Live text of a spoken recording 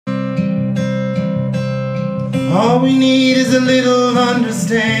All we need is a little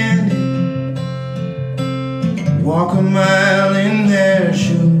understanding. Walk a mile in their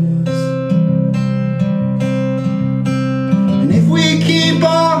shoes. And if we keep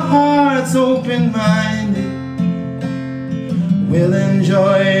our hearts open-minded, we'll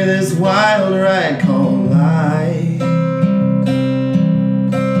enjoy this wild ride called life.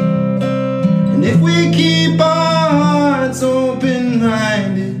 And if we keep our hearts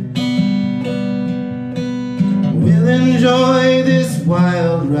open-minded, we'll enjoy this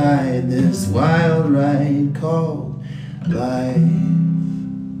wild ride called life.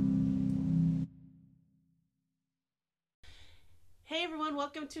 Hey everyone,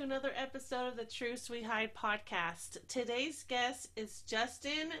 welcome to another episode of the True Sweet Hide podcast. Today's guest is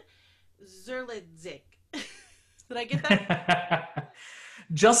Justin Szerletich. Did I get that?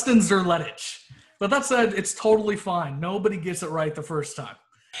 Justin Szerletich. But that's it's totally fine. Nobody gets it right the first time.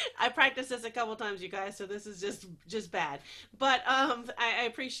 I practiced this a couple times, you guys, so this is just bad. But I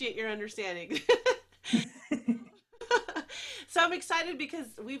appreciate your understanding. So I'm excited because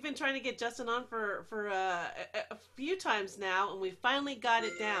we've been trying to get Justin on for a few times now, and we finally got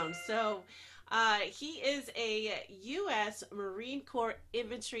it down. So he is a U.S. Marine Corps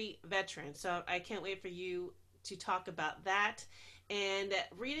infantry veteran. So I can't wait for you to talk about that. And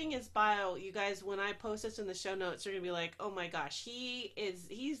reading his bio, you guys, when I post this in the show notes, you're going to be like, oh my gosh,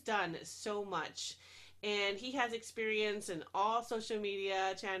 he's done so much. And he has experience in all social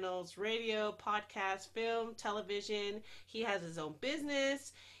media channels, radio, podcast, film, television. He has his own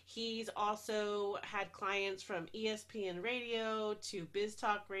business. He's also had clients from ESPN Radio to Biz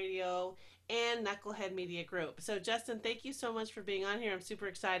Talk Radio and Knucklehead Media Group. So Justin, thank you so much for being on here. I'm super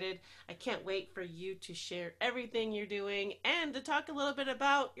excited. I can't wait for you to share everything you're doing and to talk a little bit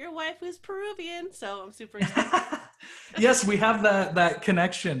about your wife who's Peruvian. So I'm super excited. Yes, we have that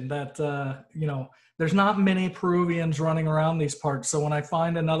connection that, there's not many Peruvians running around these parts. So when I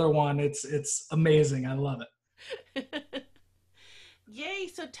find another one, it's amazing. I love it. Yay.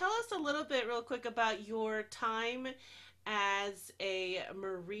 So tell us a little bit real quick about your time as a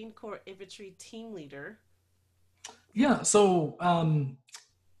Marine Corps infantry team leader. Yeah. So, I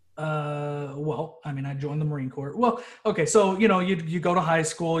joined the Marine Corps. Well, okay. So, you go to high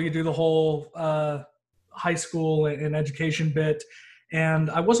school, you do the whole high school and education bit. And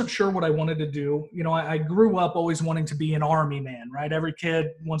I wasn't sure what I wanted to do. I grew up always wanting to be an Army man, right? Every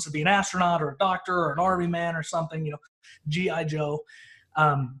kid wants to be an astronaut or a doctor or an Army man or something, G.I. Joe.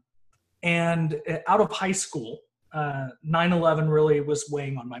 And out of high school, 9/11 really was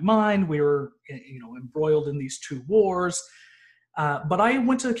weighing on my mind. We were, embroiled in these two wars. But I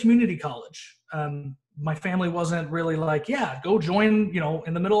went to community college. My family wasn't really like, yeah, go join,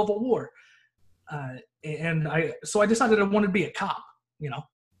 in the middle of a war. So I decided I wanted to be a cop,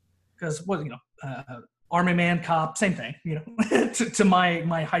 because Army man, cop, same thing, to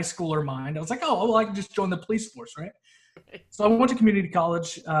my high schooler mind. I was like, oh, well, I can just join the police force, right? So I went to community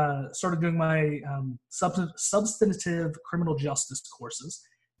college, started doing my substantive criminal justice courses,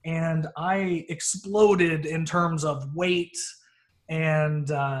 and I exploded in terms of weight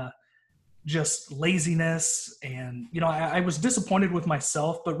and just laziness. And, I was disappointed with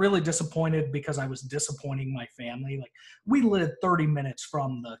myself, but really disappointed because I was disappointing my family. Like, we lived 30 minutes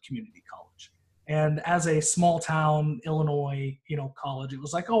from the community college. And as a small town Illinois, college, it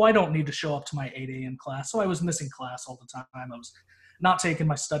was like, oh, I don't need to show up to my 8 a.m. class. So I was missing class all the time. I was not taking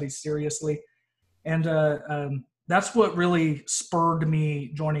my studies seriously. And that's what really spurred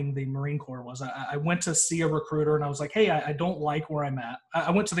me joining the Marine Corps. Was I went to see a recruiter and I was like, hey, I don't like where I'm at.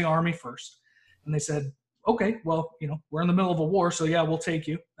 I went to the Army first, and they said, okay, well, we're in the middle of a war, so yeah, we'll take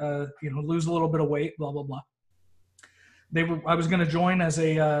you. Lose a little bit of weight, blah blah blah. I was going to join as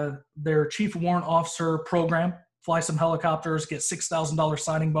their chief warrant officer program, fly some helicopters, get $6,000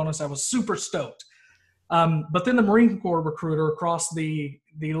 signing bonus. I was super stoked. But then the Marine Corps recruiter across the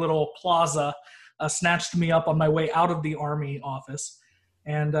little plaza snatched me up on my way out of the Army office.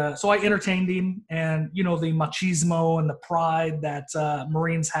 And so I entertained him, and, the machismo and the pride that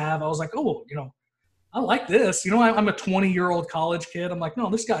Marines have. I was like, oh, I like this. I'm a 20-year-old college kid. I'm like, no,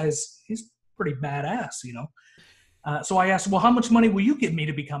 this he's pretty badass, So I asked, well, how much money will you give me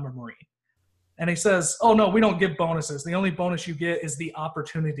to become a Marine? And he says, oh, no, we don't give bonuses. The only bonus you get is the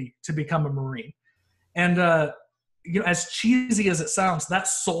opportunity to become a Marine. And, as cheesy as it sounds, that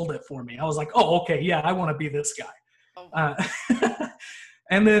sold it for me. I was like, oh, okay, yeah, I want to be this guy.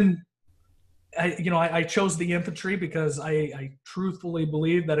 And then, I chose the infantry because I truthfully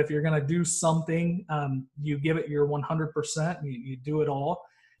believe that if you're going to do something, you give it your 100%, you do it all.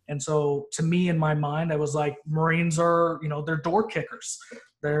 And so to me, in my mind, I was like, Marines are, they're door kickers.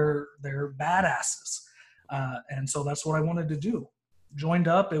 They're badasses. And so that's what I wanted to do. Joined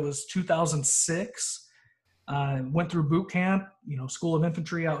up. It was 2006. Went through boot camp, School of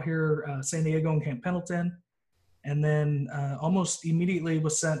Infantry out here, San Diego and Camp Pendleton. And then almost immediately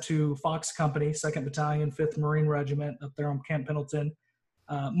was sent to Fox Company, 2nd Battalion, 5th Marine Regiment up there on Camp Pendleton.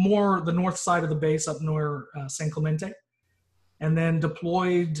 More the north side of the base up near San Clemente. And then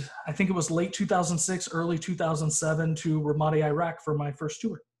deployed, I think it was late 2006, early 2007 to Ramadi, Iraq for my first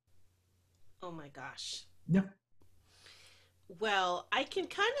tour. Oh my gosh. Yeah. Well, I can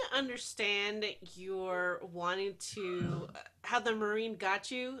kind of understand your wanting to, how the Marine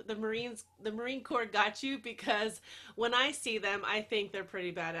got you, the Marine Corps got you, because when I see them, I think they're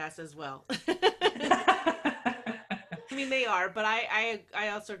pretty badass as well. I mean, they are, but I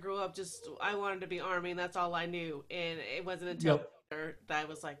also grew up I wanted to be Army, and that's all I knew. And it wasn't until that I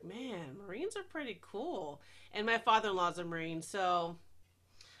was like, man, Marines are pretty cool. And my father-in-law's a Marine, so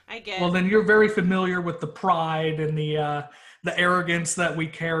I guess. Well, then you're very familiar with the pride and the arrogance that we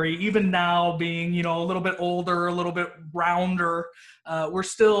carry. Even now, being a little bit older, a little bit rounder, we're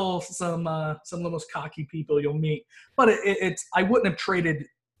still some of the most cocky people you'll meet. But it's I wouldn't have traded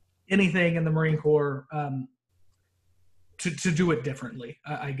anything in the Marine Corps to do it differently,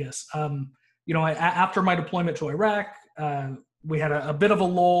 I guess. After my deployment to Iraq, we had a bit of a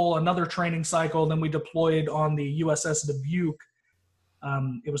lull, another training cycle. Then we deployed on the USS Dubuque.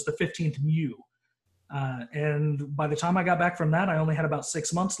 It was the 15th MEU. And by the time I got back from that, I only had about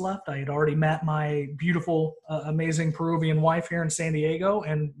 6 months left. I had already met my beautiful, amazing Peruvian wife here in San Diego,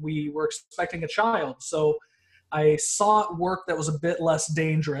 and we were expecting a child. So I sought work that was a bit less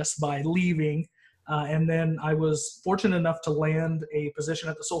dangerous by leaving. And then I was fortunate enough to land a position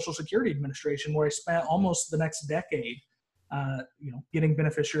at the Social Security Administration, where I spent almost the next decade, getting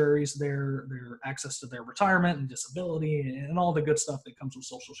beneficiaries their access to their retirement and disability and all the good stuff that comes with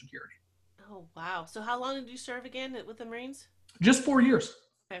Social Security. Oh, wow. So how long did you serve again with the Marines? Just 4 years.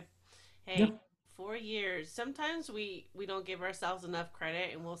 Okay. Hey, 4 years. Sometimes we don't give ourselves enough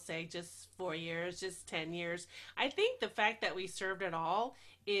credit, and we'll say just 4 years, just 10 years. I think the fact that we served at all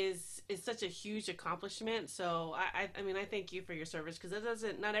is such a huge accomplishment. So I mean, I thank you for your service, because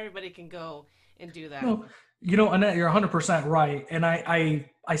not everybody can go and do that. No, Annette, you're 100% right. And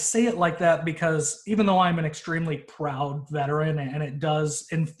I say it like that because even though I'm an extremely proud veteran, and it does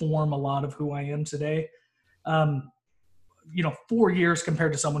inform a lot of who I am today, 4 years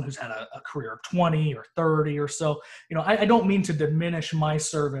compared to someone who's had a career of 20 or 30 or so, I don't mean to diminish my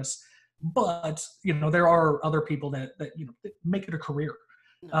service, but, there are other people that make it a career.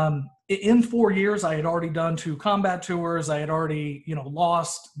 No. In 4 years, I had already done 2 combat tours. I had already,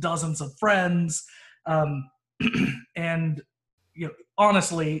 lost dozens of friends. And,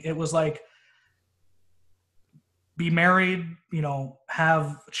 honestly, it was like, be married,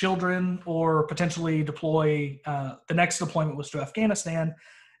 have children, or potentially deploy. The next deployment was to Afghanistan.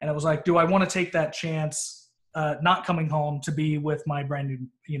 And it was like, do I want to take that chance, not coming home to be with my brand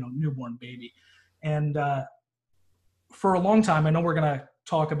new, newborn baby? And for a long time, I know we're going to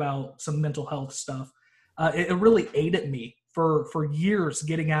talk about some mental health stuff. It really ate at me for years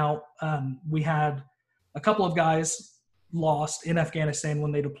getting out. We had a couple of guys lost in Afghanistan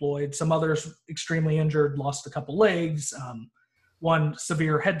when they deployed. Some others extremely injured, lost a couple legs, one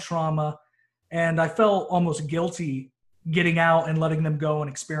severe head trauma. And I felt almost guilty getting out and letting them go and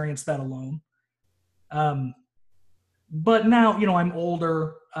experience that alone. But now, I'm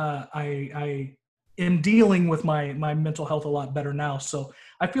older. I am dealing with my mental health a lot better now. So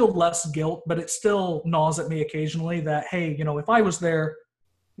I feel less guilt, but it still gnaws at me occasionally that, hey, if I was there,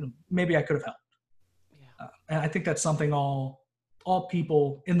 maybe I could have helped. Yeah. And I think that's something all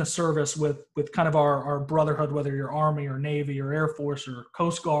people in the service with kind of our brotherhood, whether you're Army or Navy or Air Force or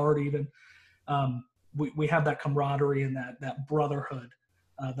Coast Guard even, we have that camaraderie and that brotherhood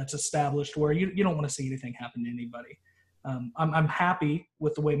that's established where you don't want to see anything happen to anybody. I'm happy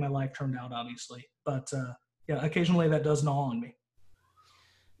with the way my life turned out, obviously, but occasionally that does gnaw on me.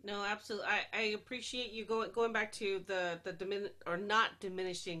 No, absolutely. I appreciate you going back to the not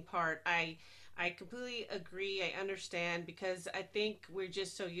diminishing part. I completely agree. I understand, because I think we're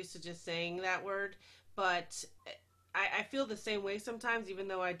just so used to just saying that word, but I feel the same way sometimes. Even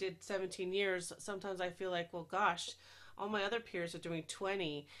though I did 17 years, sometimes I feel like, well, gosh, all my other peers are doing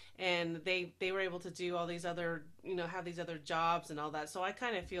 20, and they were able to do all these other, have these other jobs and all that. So I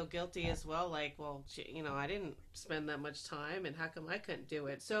kind of feel guilty as well. Like, well, I didn't spend that much time, and how come I couldn't do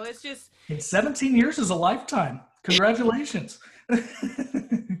it? So it's just. 17 years is a lifetime. Congratulations.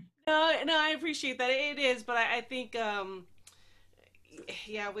 No, I appreciate that. It is, but I think,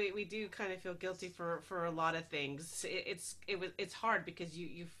 yeah, we do kind of feel guilty for a lot of things. It's hard because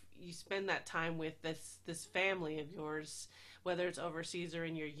you spend that time with this family of yours, whether it's overseas or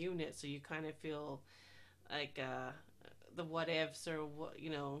in your unit, so you kind of feel like the what ifs or what, you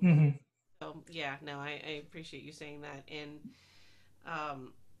know. Hmm. So yeah, no, I appreciate you saying that. And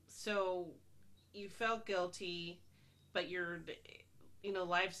so you felt guilty, but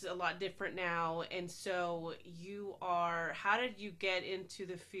life's a lot different now. And so how did you get into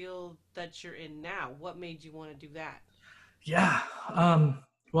the field that you're in now? What made you want to do that? Yeah.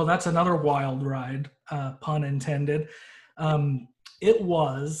 Well, that's another wild ride, pun intended. It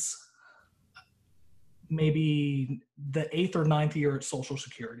was maybe the eighth or ninth year at Social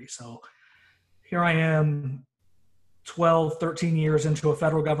Security. So here I am, 12, 13 years into a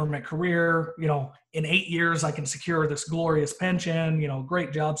federal government career. In 8 years, I can secure this glorious pension,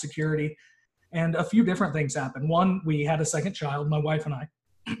 great job security. And a few different things happened. One, we had a second child, my wife and I.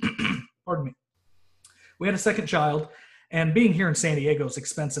 Pardon me. We had a second child, and being here in San Diego is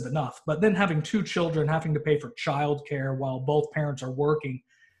expensive enough. But then having two children, having to pay for childcare while both parents are working,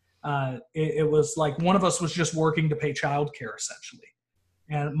 it was like one of us was just working to pay childcare essentially.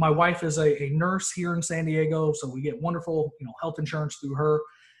 And my wife is a nurse here in San Diego, so we get wonderful, health insurance through her.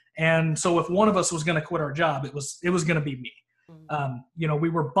 And so if one of us was going to quit our job, it was going to be me. We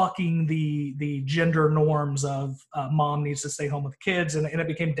were bucking the gender norms of mom needs to stay home with the kids, and it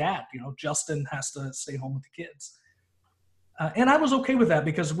became dad. Justin has to stay home with the kids. And I was okay with that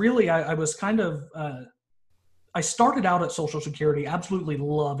because really I was kind of, I started out at Social Security absolutely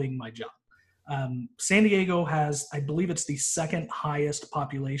loving my job. San Diego has, I believe it's the second highest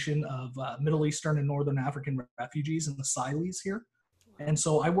population of Middle Eastern and Northern African refugees and asylees here. And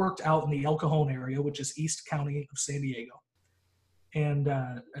so I worked out in the El Cajon area, which is East County of San Diego, and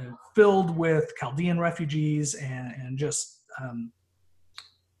filled with Chaldean refugees and just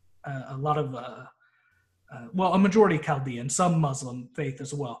a lot of, a majority Chaldean, some Muslim faith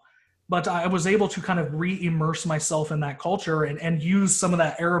as well. But I was able to kind of re-immerse myself in that culture and use some of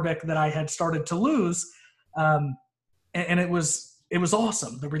that Arabic that I had started to lose. And it was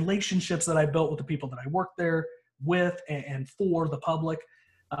awesome. The relationships that I built with the people that I worked there with and for the public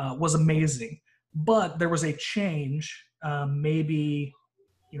was amazing. But there was a change, maybe,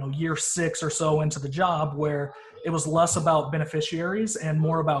 year 6 or so into the job, where it was less about beneficiaries and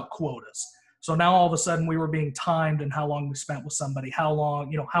more about quotas. So now all of a sudden we were being timed and how long we spent with somebody, how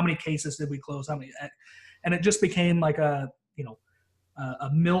long, how many cases did we close, how many, and it just became like a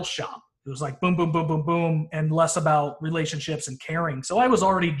mill shop. It was like boom, boom, boom, boom, boom, and less about relationships and caring. So I was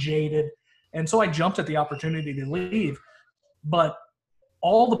already jaded. And so I jumped at the opportunity to leave. But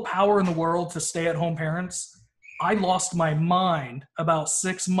all the power in the world to stay-at-home parents, I lost my mind about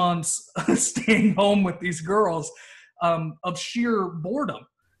 6 months staying home with these girls of sheer boredom.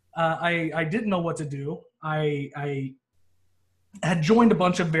 I didn't know what to do. I had joined a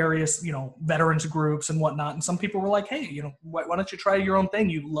bunch of various, veterans groups and whatnot. And some people were like, hey, why don't you try your own thing?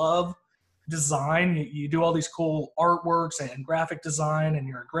 You love design. You do all these cool artworks and graphic design, and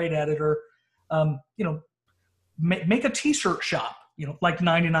you're a great editor. Make a t-shirt shop, like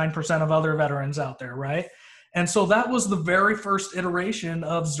 99% of other veterans out there, right? And so that was the very first iteration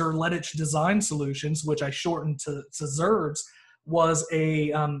of Szerletich Design Solutions, which I shortened to Zerds, was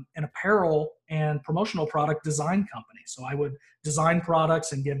an apparel and promotional product design company. So I would design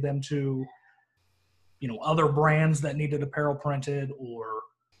products and give them to, other brands that needed apparel printed, or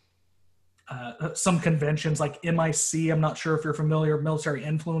some conventions like MIC. I'm not sure if you're familiar, Military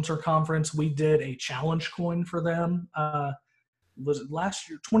Influencer Conference. We did a challenge coin for them. Was it last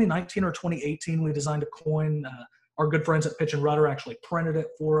year, 2019 or 2018? We designed a coin. Our good friends at Pitch and Rudder actually printed it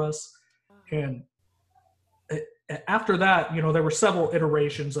for us. And after that, there were several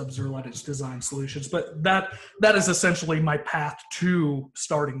iterations of Szerletich Design Solutions, but that is essentially my path to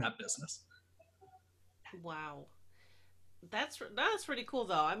starting that business. Wow. That's pretty cool,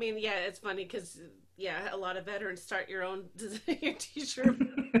 though. I mean, yeah, it's funny because, a lot of veterans start your own t-shirt.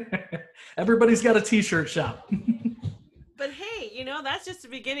 Everybody's got a t-shirt shop. But hey, that's just the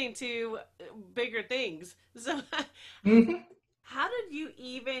beginning to bigger things. So how did you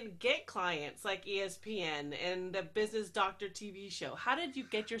even get clients like ESPN and the Business Doctor TV show? How did you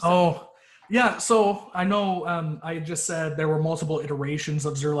get yourself? Oh, yeah. So I know I just said there were multiple iterations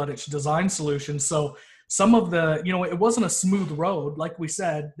of Szerletich Design Solutions. So some of the, it wasn't a smooth road. Like we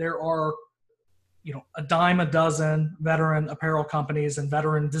said, there are, a dime a dozen veteran apparel companies and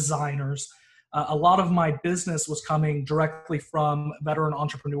veteran designers. A lot of my business was coming directly from veteran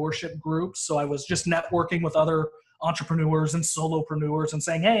entrepreneurship groups. So I was just networking with other entrepreneurs and solopreneurs and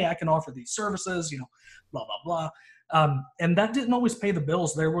saying, hey, I can offer these services, blah, blah, blah. And that didn't always pay the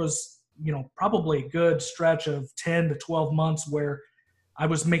bills. There was, probably a good stretch of 10 to 12 months where I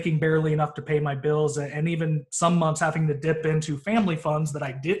was making barely enough to pay my bills, and even some months having to dip into family funds that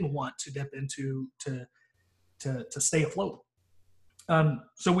I didn't want to dip into to stay afloat.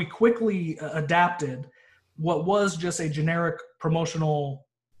 So we quickly adapted what was just a generic promotional,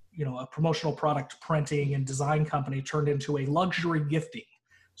 a promotional product printing and design company turned into a luxury gifting,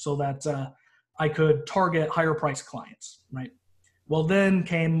 so that I could target higher price clients, right? Well, then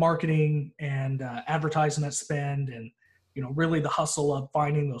came marketing and advertisement spend, and really the hustle of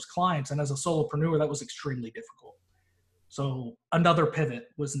finding those clients. And as a solopreneur, that was extremely difficult. So another pivot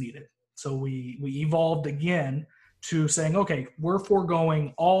was needed. So we evolved again to saying, okay, we're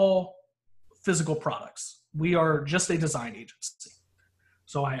foregoing all physical products. We are just a design agency.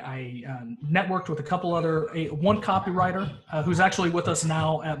 So I networked with a couple one copywriter who's actually with us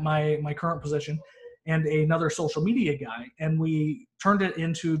now at my current position, and another social media guy. And we turned it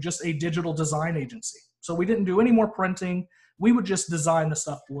into just a digital design agency. So we didn't do any more printing. We would just design the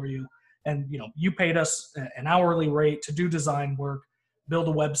stuff for you. And, you paid us an hourly rate to do design work, build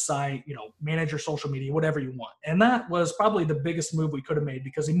a website, manage your social media, whatever you want. And that was probably the biggest move we could have made,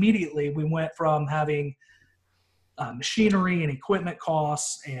 because immediately we went from having machinery and equipment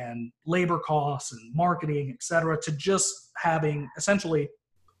costs and labor costs and marketing, et cetera, to just having essentially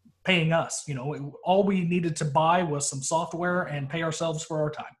paying us. All we needed to buy was some software and pay ourselves for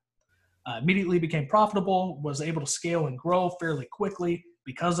our time. Immediately became profitable, was able to scale and grow fairly quickly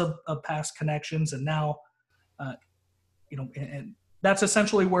because of past connections. And now, and that's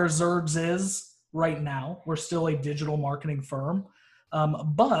essentially where Zerds is right now. We're still a digital marketing firm.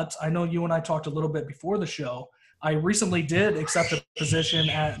 But I know you and I talked a little bit before the show. I recently did accept a position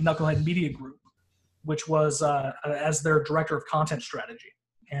at Knucklehead Media Group, which was as their director of content strategy.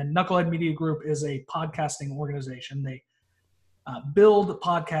 And Knucklehead Media Group is a podcasting organization. They build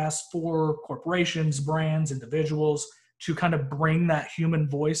podcasts for corporations, brands, individuals to kind of bring that human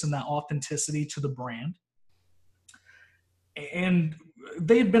voice and that authenticity to the brand. And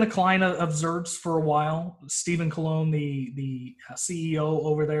they had been a client of Zerds for a while. Stephen Colon, the CEO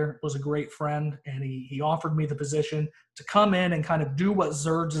over there, was a great friend, and he offered me the position to come in and kind of do what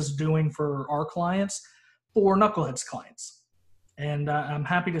Zerds is doing for our clients, for Knucklehead's clients. And I'm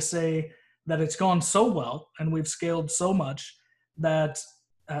happy to say that it's gone so well, and we've scaled so much that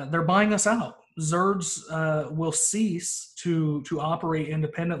they're buying us out. Zerds will cease to operate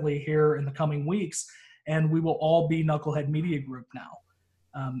independently here in the coming weeks, and we will all be Knucklehead Media Group now.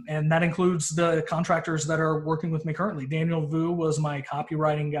 And that includes the contractors that are working with me currently. Daniel Vu was my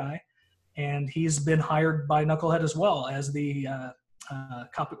copywriting guy, and he's been hired by Knucklehead as well as the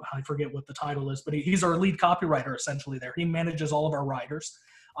I forget what the title is, but he's our lead copywriter essentially there. He manages all of our writers.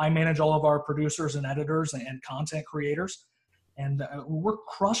 I manage all of our producers and editors and content creators, and we're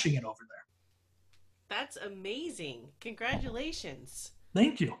crushing it over there. That's amazing. Congratulations.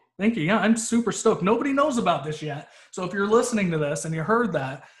 Thank you. Yeah, I'm super stoked. Nobody knows about this yet. So if you're listening to this and you heard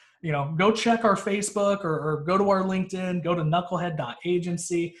that, go check our Facebook or go to our LinkedIn, go to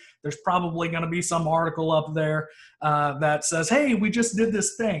knucklehead.agency. There's probably going to be some article up there that says, hey, we just did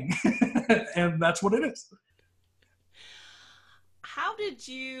this thing. And that's what it is. How did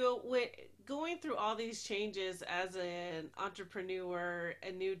you, going through all these changes as an entrepreneur,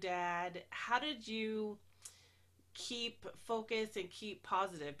 a new dad, how did you keep focused and keep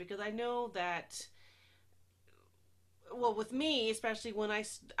positive? Because I know that, well, with me, especially when I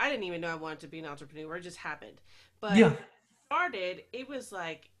didn't even know I wanted to be an entrepreneur. It just happened. But yeah. Started, it was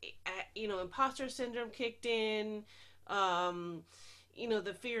like, imposter syndrome kicked in,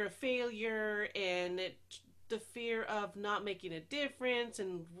 the fear of failure and the fear of not making a difference,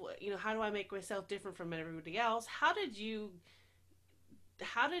 and how do I make myself different from everybody else? How did you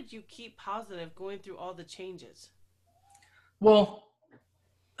keep positive going through all the changes? Well,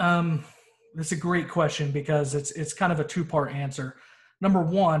 that's a great question, because it's kind of a two-part answer. Number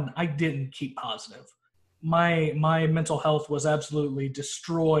one, I didn't keep positive. My mental health was absolutely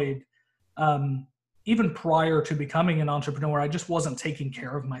destroyed. Even prior to becoming an entrepreneur, I just wasn't taking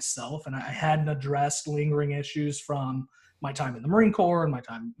care of myself, and I hadn't addressed lingering issues from my time in the Marine Corps and my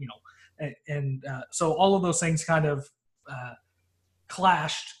time, so all of those things kind of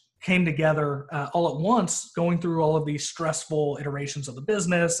came together all at once, going through all of these stressful iterations of the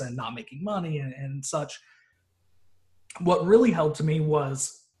business and not making money and such. What really helped me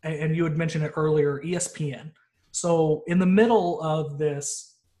was, and you had mentioned it earlier, ESPN. So in the middle of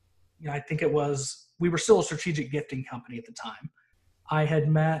this, I think we were still a strategic gifting company at the time. I had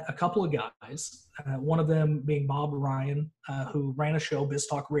met a couple of guys, one of them being Bob Ryan, who ran a show, Biz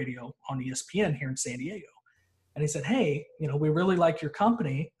Talk Radio, on ESPN here in San Diego. And he said, hey, we really like your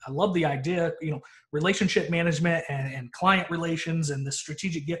company. I love the idea, relationship management and client relations and the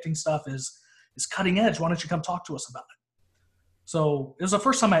strategic gifting stuff is cutting edge. Why don't you come talk to us about it? So it was the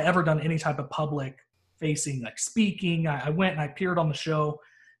first time I ever done any type of public facing, like speaking. I went and I appeared on the show.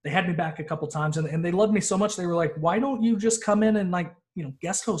 They had me back a couple times and they loved me so much. They were like, why don't you just come in and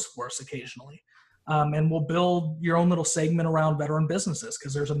guest host for us occasionally? And we'll build your own little segment around veteran businesses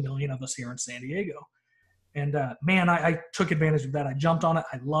because there's 1 million of us here in San Diego. And man, I took advantage of that. I jumped on it.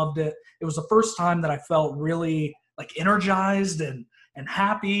 I loved it. It was the first time that I felt really like energized and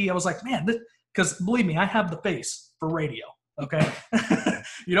happy. I was like, man, because believe me, I have the face for radio. Okay.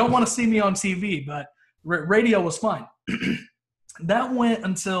 You don't want to see me on TV, but radio was fine. That went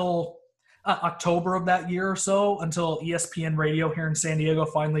until October of that year or so, until ESPN Radio here in San Diego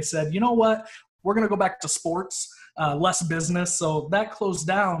finally said, you know what, we're going to go back to sports, less business. So that closed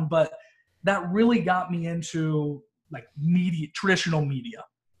down, but that really got me into like media, traditional media,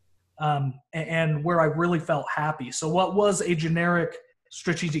 and where I really felt happy. So what was a generic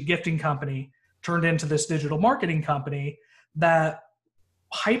strategic gifting company turned into this digital marketing company that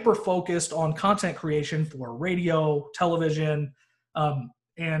hyper focused on content creation for radio, television,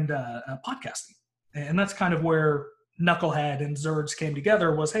 and podcasting. And that's kind of where Knucklehead and Zerds came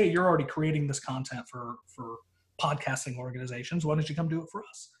together was, hey, you're already creating this content for podcasting organizations. Why don't you come do it for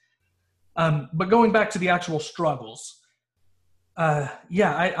us? But going back to the actual struggles, I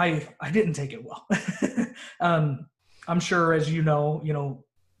didn't take it well. I'm sure, as you know,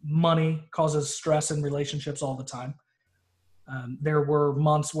 money causes stress in relationships all the time. There were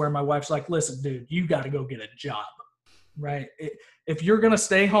months where my wife's like, listen, dude, you got to go get a job, right? If you're going to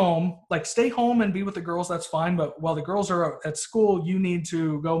stay home and be with the girls, that's fine. But while the girls are at school, you need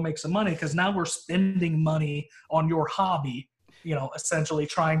to go make some money because now we're spending money on your hobby, essentially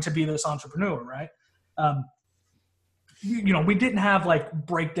trying to be this entrepreneur, right? We didn't have like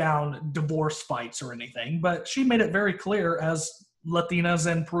breakdown divorce fights or anything, but she made it very clear, as Latinas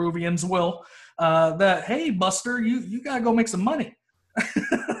and Peruvians will, that, hey, Buster, you got to go make some money.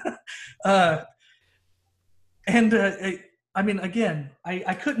 Again,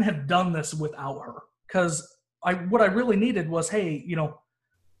 I couldn't have done this without her because what I really needed was, hey,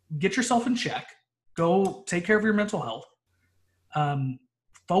 get yourself in check, go take care of your mental health,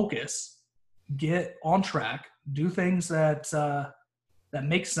 focus, get on track, do things that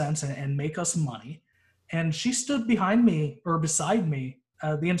make sense and make us money. And she stood beside me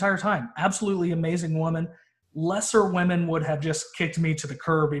the entire time. Absolutely amazing woman. Lesser women would have just kicked me to the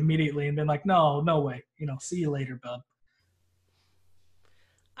curb immediately and been like, no way. See you later, bub.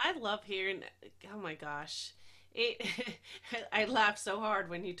 I love hearing, oh my gosh. I laughed so hard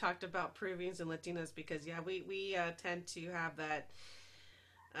when you talked about Peruvians and Latinas because, yeah, we tend to have that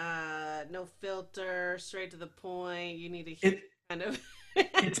no filter, straight to the point. You need to hear kind of.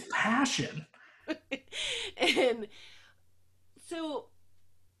 It's passion. And so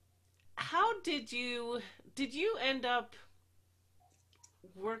how did you end up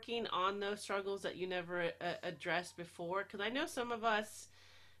working on those struggles that you never addressed before? Because I know some of us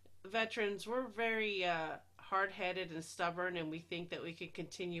veterans, we're very hard-headed and stubborn, and we think that we could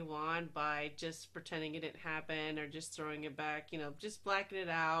continue on by just pretending it didn't happen or just throwing it back, just blacking it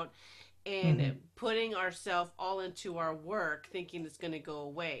out and putting ourselves all into our work thinking it's going to go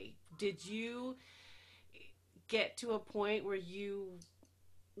away. Did you get to a point where you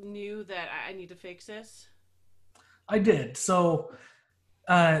knew that I need to fix this? I did. So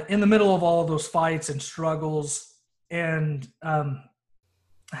in the middle of all of those fights and struggles, and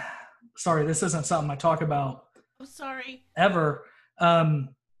sorry, this isn't something I talk about ever.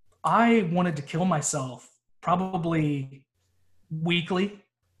 I wanted to kill myself probably weekly,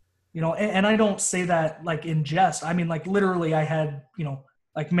 and I don't say that like in jest. I mean, like literally I had,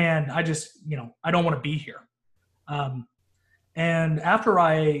 like, man, I just, I don't want to be here. And after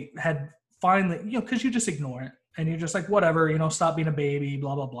I had finally, because you just ignore it and you're just like, whatever, stop being a baby,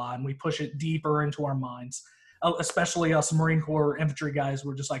 blah, blah, blah. And we push it deeper into our minds, especially us Marine Corps infantry guys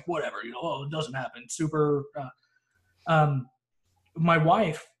were just like, whatever, it doesn't happen. Super. My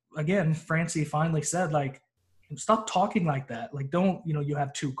wife, again, Francie, finally said, like, stop talking like that. Like, don't, you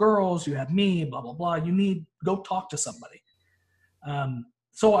have 2 girls, you have me, blah, blah, blah. Go talk to somebody.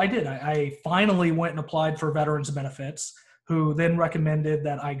 So I did. I finally went and applied for veterans benefits, who then recommended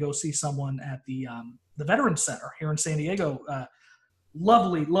that I go see someone at the Veterans Center here in San Diego.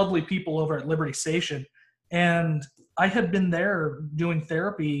 Lovely, lovely people over at Liberty Station. And I had been there doing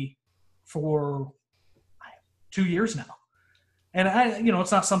therapy for 2 years now. And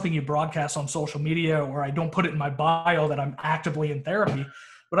it's not something you broadcast on social media, or I don't put it in my bio that I'm actively in therapy.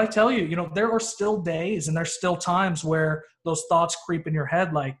 But I tell you, there are still days and there's still times where those thoughts creep in your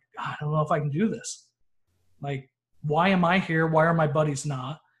head like, I don't know if I can do this. Like, why am I here? Why are my buddies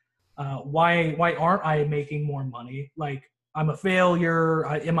not? Why aren't I making more money? Like, I'm a failure.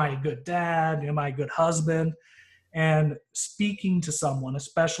 Am I a good dad? Am I a good husband? And speaking to someone,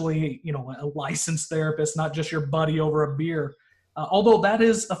 especially, a licensed therapist, not just your buddy over a beer, although that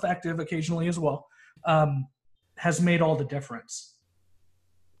is effective occasionally as well, has made all the difference.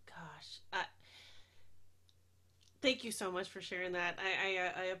 Gosh. Thank you so much for sharing that.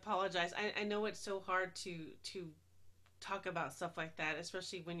 I apologize. I know it's so hard to talk about stuff like that,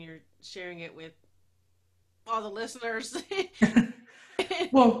 especially when you're sharing it with all the listeners.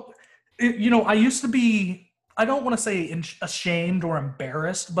 Well, I used to be, I don't want to say ashamed or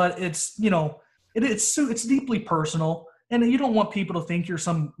embarrassed, but it's, it's deeply personal, and you don't want people to think you're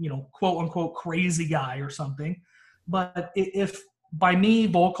some, quote unquote crazy guy or something. But if by me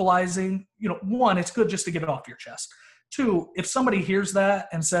vocalizing, one, it's good just to get it off your chest. Two, if somebody hears that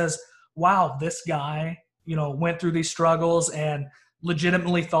and says, wow, this guy, went through these struggles and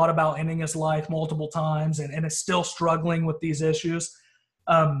legitimately thought about ending his life multiple times and is still struggling with these issues,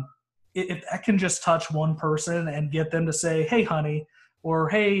 if that can just touch one person and get them to say, hey, honey, or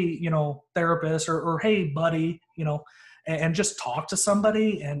hey, therapist, or hey, buddy, and just talk to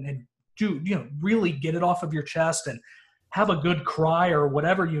somebody and do, really get it off of your chest and have a good cry or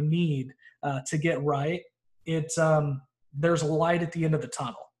whatever you need to get right. It's there's a light at the end of the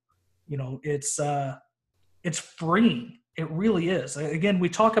tunnel. It's freeing. It really is. Again,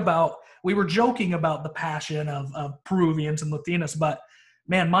 we were joking about the passion of Peruvians and Latinas, but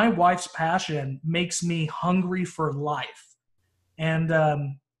man, my wife's passion makes me hungry for life. And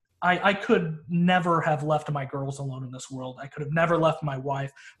I could never have left my girls alone in this world. I could have never left my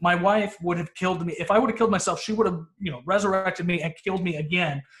wife. My wife would have killed me. If I would have killed myself, she would have, resurrected me and killed me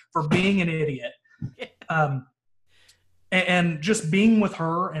again for being an idiot. And just being with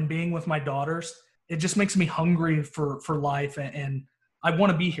her and being with my daughters, it just makes me hungry for life. And I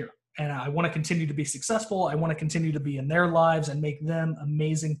want to be here. And I want to continue to be successful. I want to continue to be in their lives and make them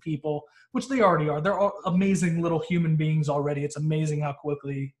amazing people, which they already are. They're all amazing little human beings already. It's amazing how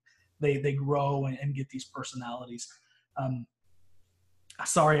quickly they grow and get these personalities.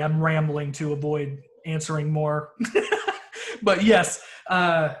 Sorry, I'm rambling to avoid answering more. But yes,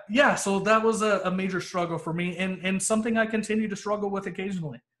 so that was a major struggle for me and something I continue to struggle with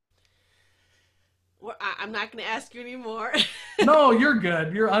occasionally. Well, I'm not going to ask you anymore. No, you're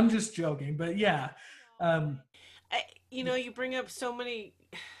good. I'm just joking, but yeah. You bring up so many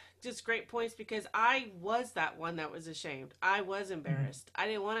just great points because I was that one that was ashamed. I was embarrassed. I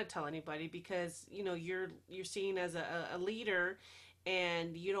didn't want to tell anybody because, you're seen as a leader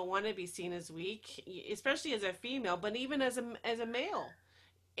and you don't want to be seen as weak, especially as a female, but even as a male.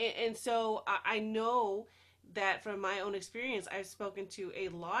 And so I know that from my own experience, I've spoken to a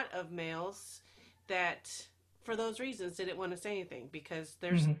lot of males that for those reasons didn't want to say anything because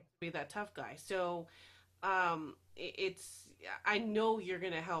there's be that tough guy. So I know you're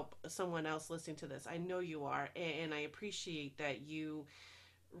going to help someone else listening to this. I know you are, and I appreciate that you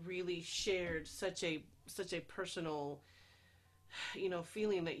really shared such a personal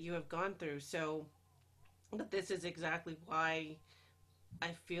feeling that you have gone through. So but this is exactly why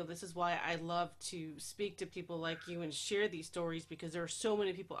I feel this is why I love to speak to people like you and share these stories because there are so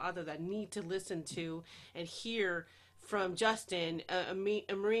many people out there that need to listen to and hear from Justin, a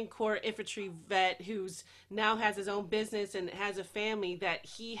Marine Corps infantry vet who's now has his own business and has a family, that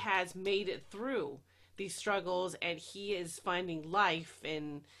he has made it through these struggles and he is finding life.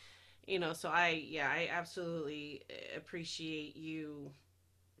 And so I absolutely appreciate you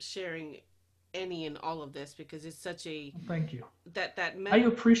sharing any and all of this because it's such a thank you I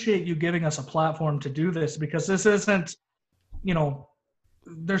appreciate you giving us a platform to do this because this isn't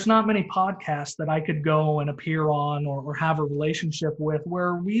there's not many podcasts that I could go and appear on or have a relationship with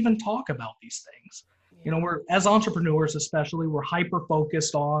where we even talk about these things. We're, as entrepreneurs especially, we're hyper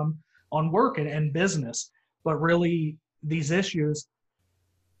focused on work and business, but really these issues,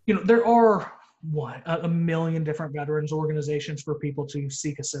 there are a million different veterans organizations for people to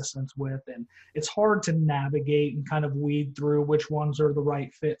seek assistance with. And it's hard to navigate and kind of weed through which ones are the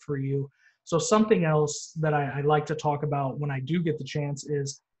right fit for you. So something else that I like to talk about when I do get the chance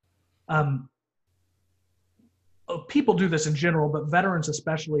is people do this in general, but veterans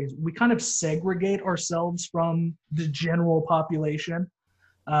especially, we kind of segregate ourselves from the general population.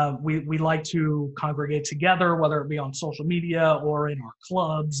 We like to congregate together, whether it be on social media or in our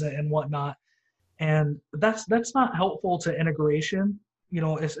clubs and whatnot. And that's not helpful to integration,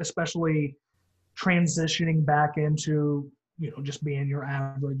 especially transitioning back into just being your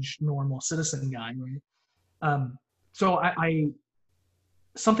average normal citizen guy, right? So I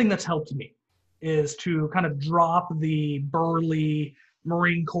something that's helped me is to kind of drop the burly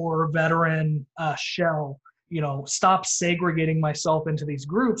Marine Corps veteran shell, stop segregating myself into these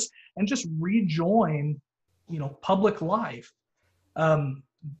groups and just rejoin, public life.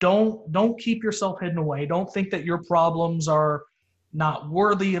 Don't keep yourself hidden away. Don't think that your problems are not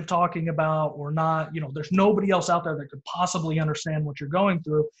worthy of talking about, or not, there's nobody else out there that could possibly understand what you're going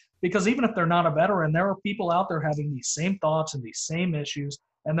through. Because even if they're not a veteran, there are people out there having these same thoughts and these same issues.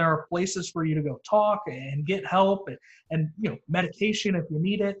 And there are places for you to go talk and get help and medication if you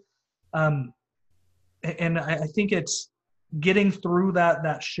need it. And I think it's getting through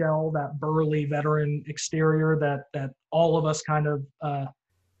that shell, that burly veteran exterior that all of us kind of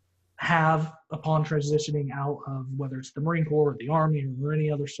have upon transitioning out of, whether it's the Marine Corps or the Army or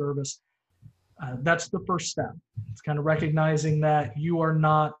any other service. That's the first step. It's kind of recognizing that you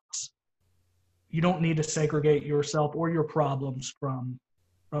don't need to segregate yourself or your problems from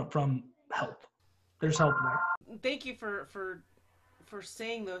help. There's help there. Thank you for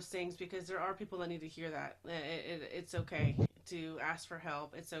saying those things, because there are people that need to hear that. It's okay to ask for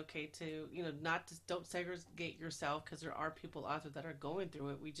help. It's okay to, don't segregate yourself, because there are people out there that are going through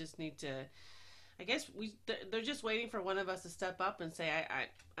it. We just need to, I guess they're just waiting for one of us to step up and say,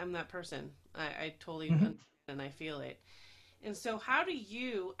 I'm that person. I totally understand and I feel it. And so how do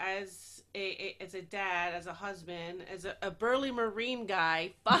you, as a dad, as a husband, as a burly Marine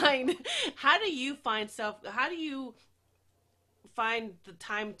guy, how do you find the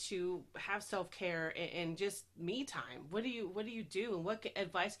time to have self-care and just me time? What do you do, and what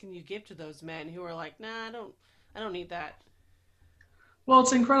advice can you give to those men who are like, nah, I don't need that? Well,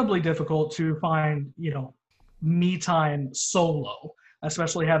 it's incredibly difficult to find, me time solo,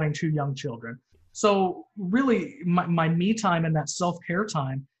 especially having 2 young children. So really my me time and that self-care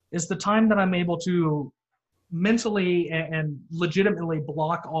time is the time that I'm able to mentally and legitimately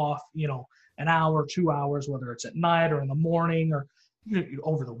block off, an hour, 2 hours, whether it's at night or in the morning or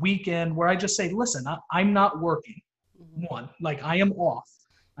over the weekend, where I just say, listen, I'm not working. One, like, I am off.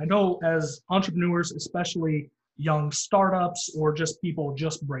 I know as entrepreneurs, especially young startups or just people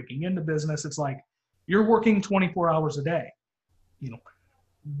just breaking into business, it's like you're working 24 hours a day.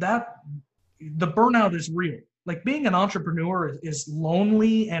 That the burnout is real. Like, being an entrepreneur is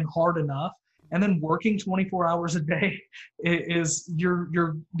lonely and hard enough. And then working 24 hours a day is you're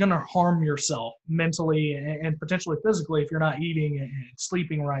going to harm yourself mentally and potentially physically if you're not eating and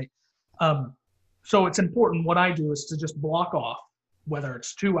sleeping right. So it's important. What I do is to just block off, whether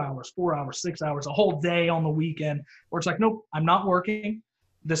it's 2 hours, 4 hours, 6 hours, a whole day on the weekend, where it's like, nope, I'm not working.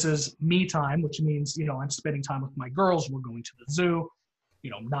 This is me time, which means, I'm spending time with my girls. We're going to the zoo,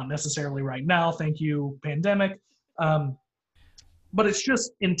 not necessarily right now. Thank you, pandemic. But it's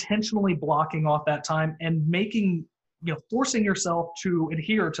just intentionally blocking off that time and forcing yourself to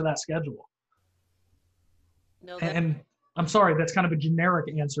adhere to that schedule. No, and I'm sorry, that's kind of a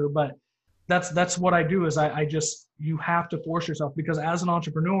generic answer, but that's what I do. Is you have to force yourself, because as an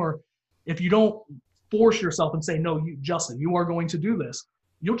entrepreneur, if you don't force yourself and say, no, Justin, you are going to do this,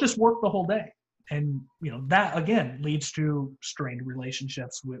 you'll just work the whole day. And, that again leads to strained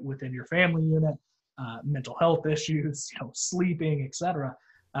relationships within your family unit. Mental health issues, sleeping, etc.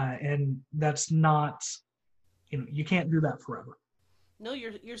 And that's not, you can't do that forever. No,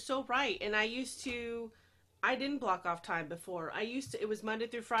 you're so right. And I didn't block off time before. It was Monday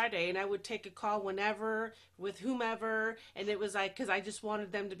through Friday, and I would take a call whenever with whomever, and it was like, because I just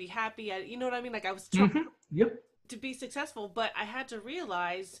wanted them to be happy. You know what I mean? Like, I was trying to be successful, but I had to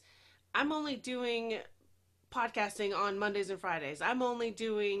realize I'm only doing podcasting on Mondays and Fridays. I'm only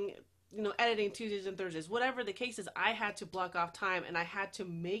doing editing Tuesdays and Thursdays, whatever the case is. I had to block off time, and I had to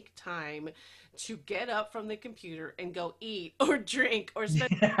make time to get up from the computer and go eat or drink or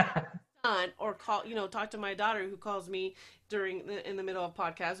spend time or call, talk to my daughter, who calls me in the middle of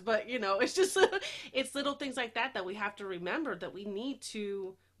podcasts. But, it's just, it's little things like that we have to remember, that we need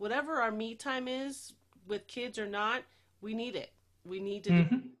to, whatever our me time is, with kids or not, we need it. We need to do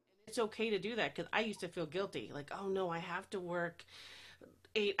it. It's okay to do that, because I used to feel guilty. Like, oh no, I have to work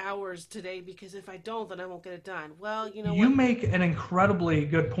 8 hours today, because if I don't, then I won't get it done. Well, you make an incredibly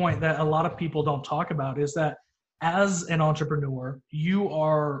good point that a lot of people don't talk about, is that as an entrepreneur, you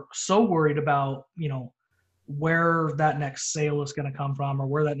are so worried about, where that next sale is going to come from, or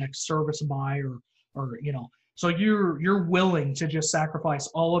where that next service buy, or so you're willing to just sacrifice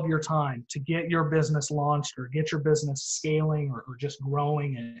all of your time to get your business launched, or get your business scaling, or just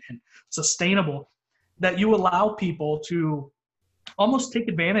growing and sustainable, that you allow people to almost take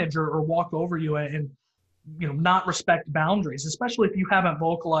advantage or walk over you and not respect boundaries, especially if you haven't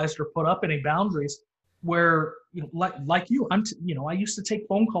vocalized or put up any boundaries. Where like you, I used to take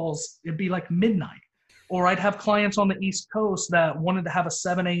phone calls. It'd be like midnight, or I'd have clients on the East Coast that wanted to have a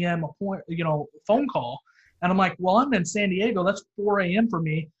 7 a.m. phone call, and I'm like, well, I'm in San Diego. That's 4 a.m. for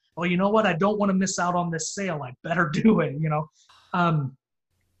me. Well, you know what? I don't want to miss out on this sale. I better do it.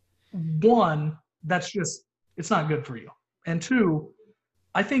 One, it's not good for you. And two,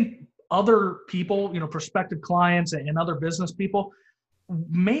 I think other people, prospective clients and other business people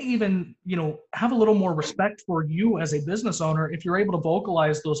may even, have a little more respect for you as a business owner if you're able to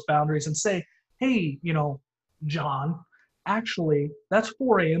vocalize those boundaries and say, hey, John, actually, that's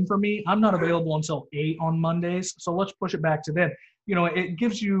 4 a.m. for me. I'm not available until 8 on Mondays. So let's push it back to then. It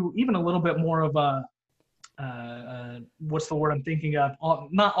gives you even a little bit more of a, what's the word I'm thinking of?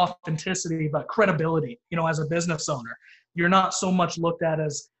 Not authenticity, but credibility, as a business owner. You're not so much looked at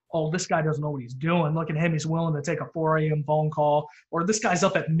as, oh, this guy doesn't know what he's doing. Look at him. He's willing to take a 4 a.m. phone call, or this guy's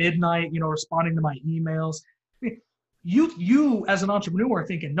up at midnight, responding to my emails. You as an entrepreneur are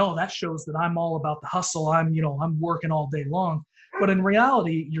thinking, no, that shows that I'm all about the hustle. I'm working all day long. But in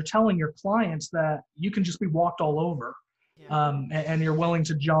reality, you're telling your clients that you can just be walked all over, and you're willing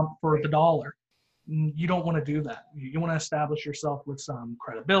to jump for the dollar. You don't want to do that. You want to establish yourself with some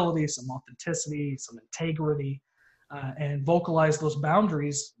credibility, some authenticity, some integrity, and vocalize those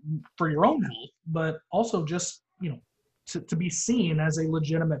boundaries for your own health, but also just, to be seen as a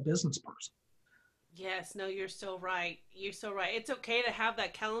legitimate business person. Yes, no, you're so right. You're so right. It's okay to have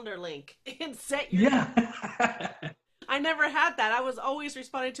that calendar link and set your. Yeah. I never had that. I was always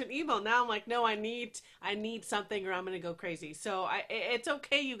responding to an email. Now I'm like, no, I need something, or I'm gonna go crazy. So it's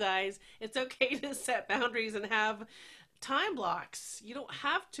okay, you guys. It's okay to set boundaries and have time blocks. You don't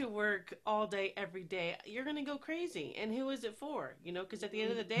have to work all day every day. You're going to go crazy. And who is it for? Because at the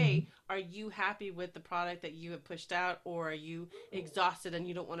end of the day, are you happy with the product that you have pushed out, or are you exhausted and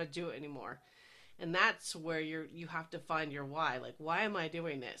you don't want to do it anymore? And that's where you have to find your why. Like, why am I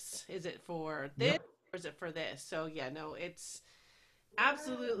doing this? Is it for this, or is it for this? So yeah, no, it's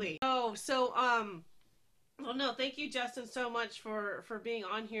absolutely. Well, no, thank you, Justin, so much for being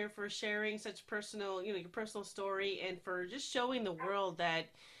on here, for sharing such personal, your personal story, and for just showing the world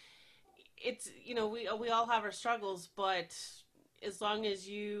that it's, we all have our struggles, but as long as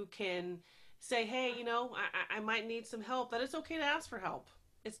you can say, hey, I might need some help, that it's okay to ask for help.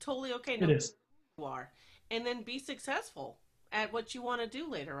 It's totally okay. It is. You are, and then be successful at what you want to do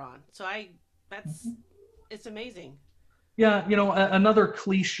later on. So it's amazing. Yeah, another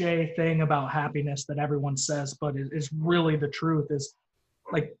cliche thing about happiness that everyone says, but is really the truth, is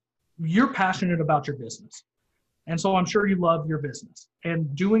like, you're passionate about your business. And so I'm sure you love your business,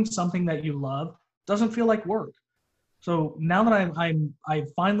 and doing something that you love doesn't feel like work. So now that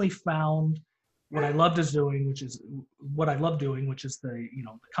I've finally found what I love doing, which is the, the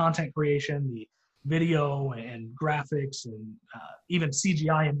content creation, the video and graphics, and even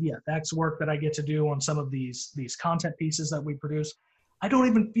CGI and VFX work that I get to do on some of these content pieces that we produce, I don't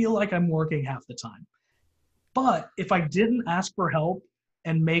even feel like I'm working half the time. But if I didn't ask for help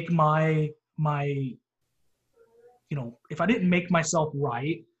and make if I didn't make myself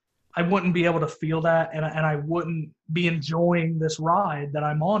right, I wouldn't be able to feel that, and I wouldn't be enjoying this ride that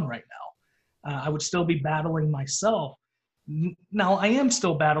I'm on right now. I would still be battling myself. Now, I am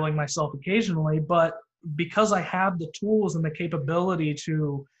still battling myself occasionally, but because I have the tools and the capability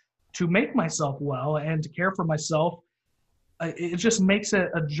to make myself well and to care for myself, it just makes it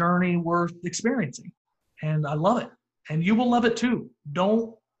a journey worth experiencing. And I love it. And you will love it too.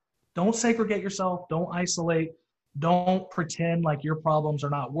 Don't segregate yourself. Don't isolate. Don't pretend like your problems are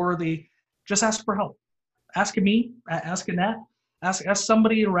not worthy. Just ask for help. Ask me, ask Annette, ask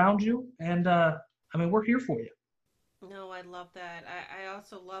somebody around you. And we're here for you. No, I love that. I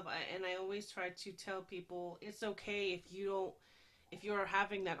also love, and I always try to tell people it's okay if you're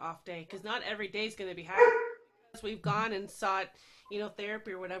having that off day, because not every day is going to be happy. As we've gone and sought,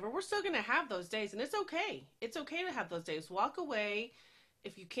 therapy or whatever, we're still going to have those days, and it's okay. It's okay to have those days. Walk away.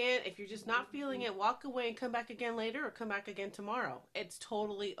 If you can't, if you're just not feeling it, walk away and come back again later, or come back again tomorrow. It's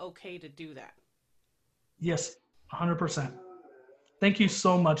totally okay to do that. Yes, 100%. Thank you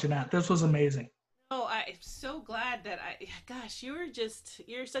so much, Annette. This was amazing. Oh, I'm so glad that gosh, you're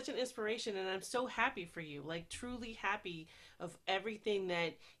such an inspiration, and I'm so happy for you, like truly happy of everything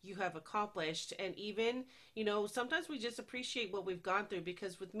that you have accomplished. And even, sometimes we just appreciate what we've gone through,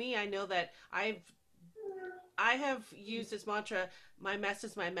 because with me, I know that I have used this mantra, my mess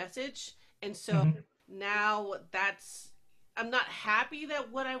is my message. And so now I'm not happy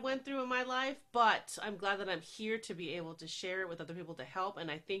that what I went through in my life, but I'm glad that I'm here to be able to share it with other people to help. And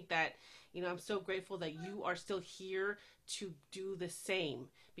I think that, I'm so grateful that you are still here to do the same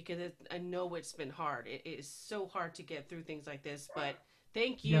because I know it's been hard. It is so hard to get through things like this, but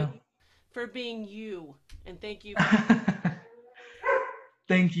thank you Yeah. for being you. And thank you.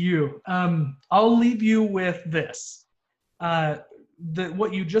 Thank you. I'll leave you with this. Uh,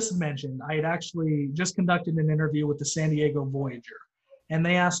 what you just mentioned, I had actually just conducted an interview with the San Diego Voyager, and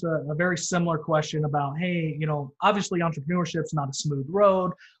they asked a very similar question about, hey, obviously entrepreneurship's not a smooth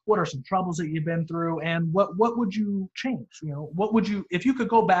road. What are some troubles that you've been through, and what would you change? What would you, if you could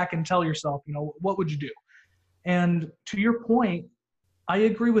go back and tell yourself, what would you do? And to your point, I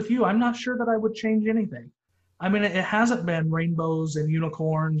agree with you. I'm not sure that I would change anything. I mean, it hasn't been rainbows and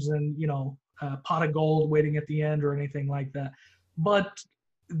unicorns and, a pot of gold waiting at the end or anything like that. But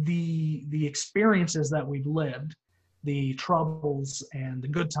the experiences that we've lived, the troubles and the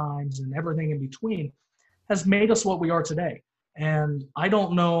good times and everything in between has made us what we are today. And I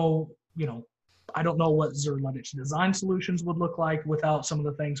don't know what Szerletich Design Solutions would look like without some of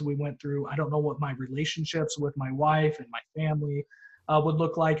the things we went through. I don't know what my relationships with my wife and my family would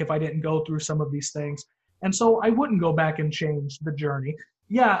look like if I didn't go through some of these things. And so I wouldn't go back and change the journey.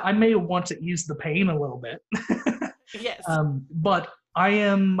 Yeah, I may want to ease the pain a little bit. Yes. But I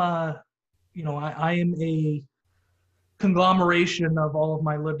am, I am a conglomeration of all of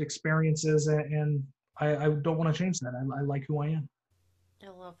my lived experiences, and I don't want to change that. I like who I am. I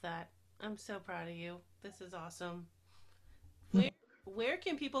love that. I'm so proud of you. This is awesome. Hmm. Where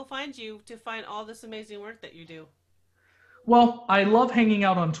can people find you to find all this amazing work that you do? Well, I love hanging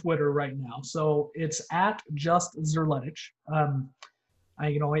out on Twitter right now, so it's at just Szerletich.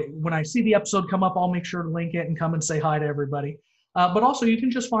 When I see the episode come up, I'll make sure to link it and come and say hi to everybody. But also, you can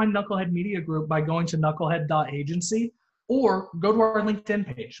just find Knucklehead Media Group by going to knucklehead.agency or go to our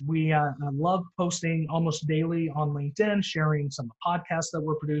LinkedIn page. We love posting almost daily on LinkedIn, sharing some of the podcasts that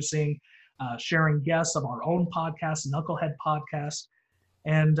we're producing, sharing guests of our own podcast, Knucklehead Podcast.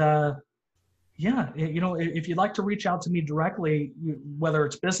 And yeah, if you'd like to reach out to me directly, whether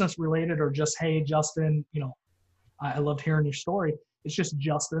it's business related or just, hey, Justin, I loved hearing your story. It's just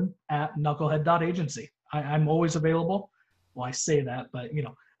Justin at knucklehead.agency. I'm always available. Well, I say that, but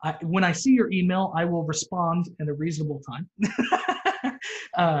when I see your email, I will respond in a reasonable time.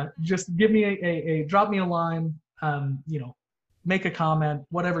 Just give me drop me a line, make a comment,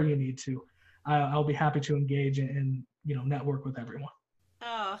 whatever you need to. I'll be happy to engage and network with everyone.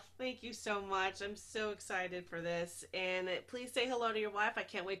 Oh, thank you so much. I'm so excited for this. And please say hello to your wife. I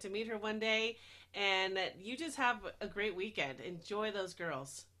can't wait to meet her one day. And you just have a great weekend. Enjoy those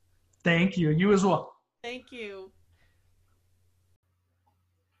girls. Thank you. You as well. Thank you.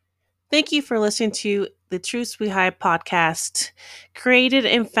 Thank you for listening to the Truths We Hide podcast, created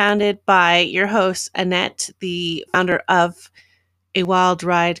and founded by your host, Annette, the founder of A Wild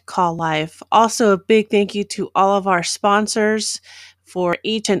Ride Call Life. Also, a big thank you to all of our sponsors for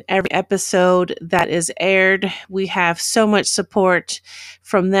each and every episode that is aired. We have so much support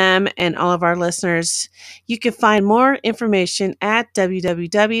from them and all of our listeners. You can find more information at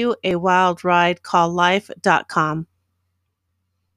www.awildridecalllife.com.